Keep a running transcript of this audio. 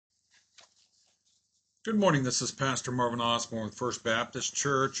Good morning. This is Pastor Marvin Osborne with First Baptist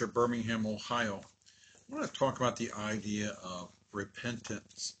Church of Birmingham, Ohio. I want to talk about the idea of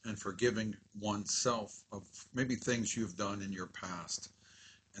repentance and forgiving oneself of maybe things you've done in your past.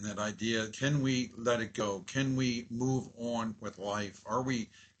 And that idea, can we let it go? Can we move on with life? Are we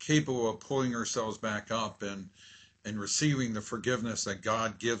capable of pulling ourselves back up and receiving the forgiveness that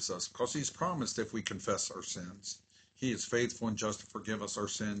God gives us? Because He's promised if we confess our sins, He is faithful and just to forgive us our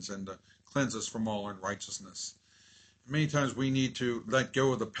sins and to cleanse us from all unrighteousness. Many times we need to let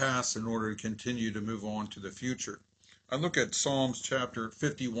go of the past in order to continue to move on to the future. I look at Psalms chapter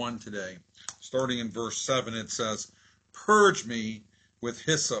 51 today. Starting in verse 7, it says, "Purge me with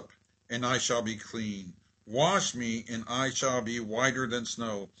hyssop, and I shall be clean. Wash me, and I shall be whiter than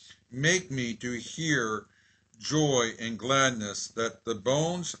snow. Make me to hear joy and gladness, that the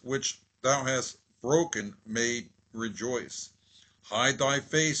bones which thou hast broken may rejoice. Hide thy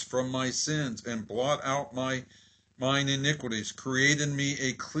face from my sins, and blot out mine iniquities. Create in me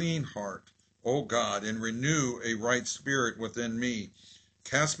a clean heart, O God, and renew a right spirit within me.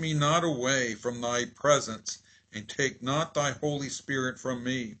 Cast me not away from thy presence, and take not thy Holy Spirit from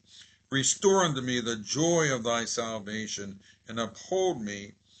me. Restore unto me the joy of thy salvation, and uphold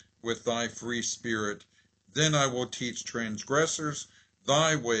me with thy free spirit. Then I will teach transgressors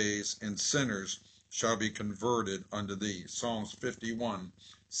thy ways, and sinners shall be converted unto thee." Psalms 51,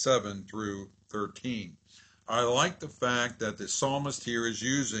 7 through 13. I like the fact that the psalmist here is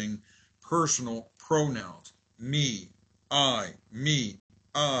using personal pronouns. Me, I, me,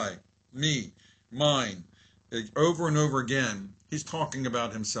 I, me, mine. Over and over again, he's talking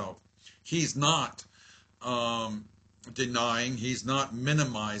about himself. He's not denying, he's not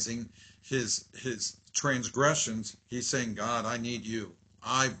minimizing his transgressions. He's saying, God, I need you.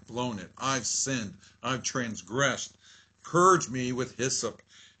 I've blown it. I've sinned. I've transgressed. Purge me with hyssop,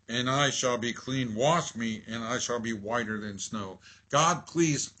 and I shall be clean. Wash me, and I shall be whiter than snow. God,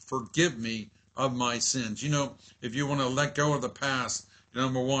 please forgive me of my sins. If you want to let go of the past,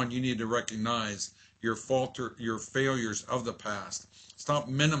 number one, you need to recognize your failures of the past. Stop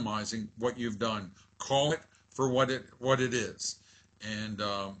minimizing what you've done. Call it for what it is, and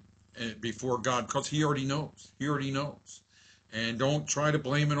before God, because He already knows. He already knows. And don't try to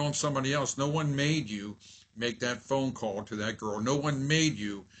blame it on somebody else. No one made you make that phone call to that girl. No one made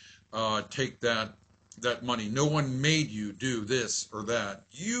you take that money. No one made you do this or that.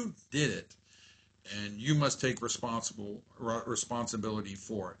 You did it, and you must take responsibility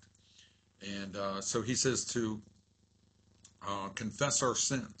for it. And so he says to confess our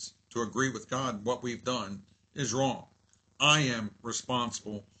sins, to agree with God what we've done is wrong. I am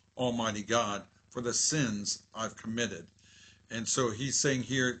responsible, Almighty God, for the sins I've committed. And so he's saying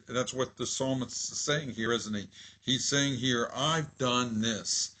here, that's what the psalmist is saying here, isn't he? He's saying here, I've done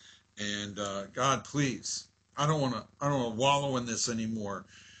this, and God, please, I don't want to wallow in this anymore.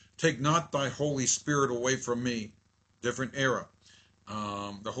 Take not thy Holy Spirit away from me. Different era.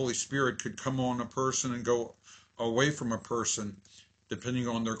 The Holy Spirit could come on a person and go away from a person depending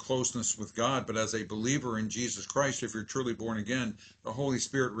on their closeness with God. But as a believer in Jesus Christ, if you're truly born again, the Holy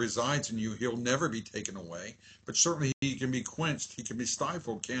Spirit resides in you. He'll never be taken away, but certainly He can be quenched. He can be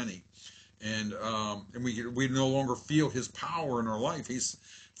stifled, can He? And we no longer feel His power in our life.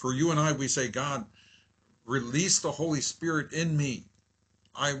 For you and I, we say, God, release the Holy Spirit in me.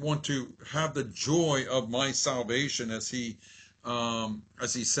 I want to have the joy of my salvation, as he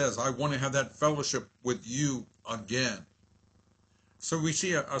says. I want to have that fellowship with you again. So we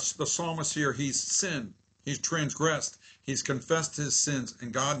see the psalmist here. He's sinned. He's transgressed. He's confessed his sins.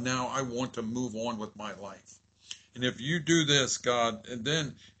 And God, now I want to move on with my life. And if you do this, God, and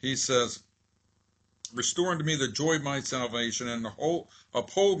then he says, restore unto me the joy of my salvation, and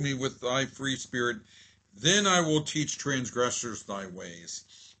uphold me with thy free spirit. Then I will teach transgressors thy ways,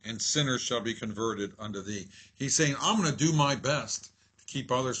 and sinners shall be converted unto thee. He's saying, I'm going to do my best to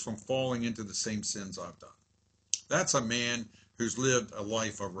keep others from falling into the same sins I've done. That's a man who's lived a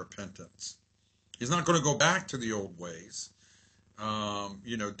life of repentance. He's not going to go back to the old ways.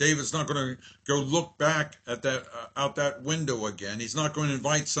 David's not going to go look back at that out that window again. He's not going to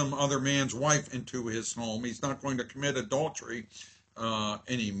invite some other man's wife into his home. He's not going to commit adultery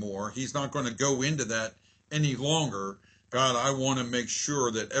anymore. He's not going to go into that any longer. God, I want to make sure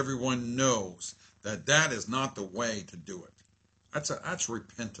that everyone knows that that is not the way to do it. That's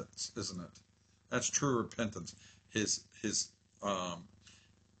repentance, isn't it? That's true repentance. He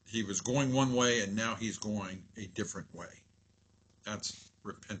was going one way, and now he's going a different way. That's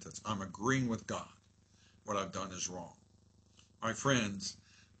repentance. I'm agreeing with God. What I've done is wrong. My friends,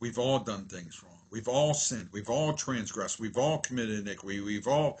 We've all done things wrong. We've all sinned. We've all transgressed. We've all committed iniquity. We've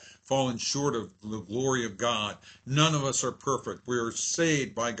all fallen short of the glory of God. None of us are perfect. We are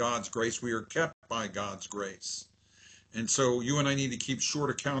saved by God's grace. We are kept by God's grace. And so you and I need to keep short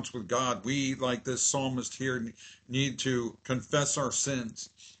accounts with God. We, like this psalmist here, need to confess our sins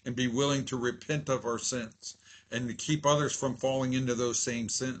and be willing to repent of our sins and to keep others from falling into those same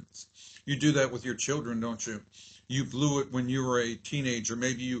sins. You do that with your children, don't you? You blew it when you were a teenager.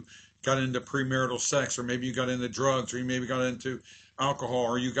 Maybe you got into premarital sex, or maybe you got into drugs, or you maybe got into alcohol,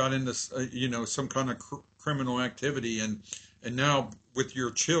 or you got into some kind of criminal activity, and now with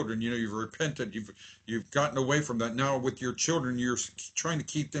your children, you've repented, you've gotten away from that. Now with your children, you're trying to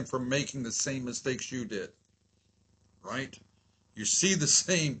keep them from making the same mistakes you did, right? You see the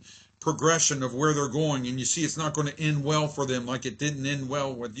same progression of where they're going, and you see it's not going to end well for them like it didn't end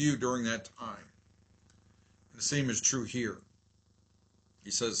well with you during that time. The same is true here.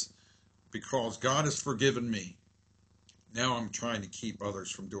 He says, because God has forgiven me, now I'm trying to keep others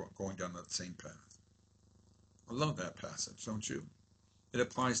from going down that same path. I love that passage, don't you? It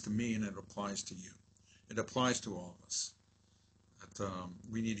applies to me and it applies to you. It applies to all of us. That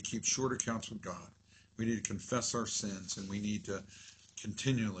we need to keep short accounts with God. We need to confess our sins, and we need to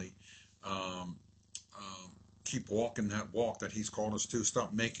continually keep walking that walk that He's called us to.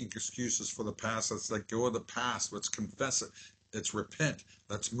 Stop making excuses for the past. Let's let go of the past. Let's confess it. Let's repent.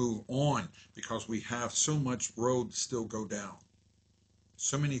 Let's move on, because we have so much road to still go down.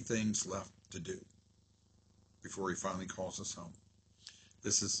 So many things left to do before He finally calls us home.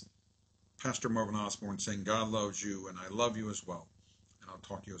 This is Pastor Marvin Osborne saying, God loves you, and I love you as well. And I'll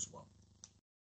talk to you as well.